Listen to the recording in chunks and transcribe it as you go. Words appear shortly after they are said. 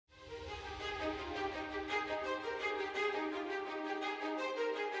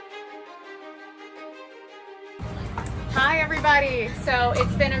everybody. So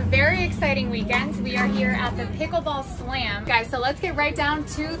it's been a very exciting weekend. We are here at the Pickleball Slam. Guys, so let's get right down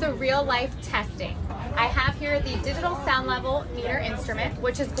to the real life testing. I have here the digital sound level meter instrument,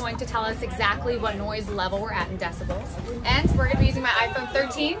 which is going to tell us exactly what noise level we're at in decibels. And we're gonna be using my iPhone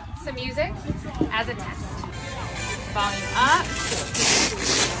 13, some music, as a test. Volume up.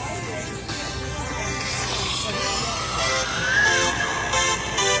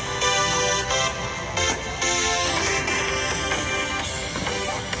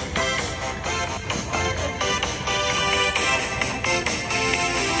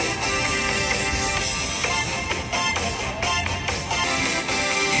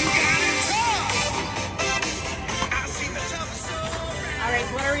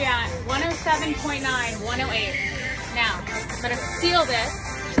 What are we at? 107.9, 108. Now, I'm gonna seal this.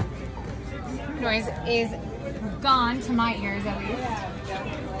 Noise is gone to my ears at least.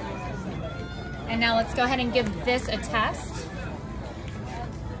 And now let's go ahead and give this a test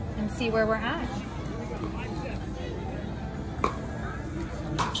and see where we're at.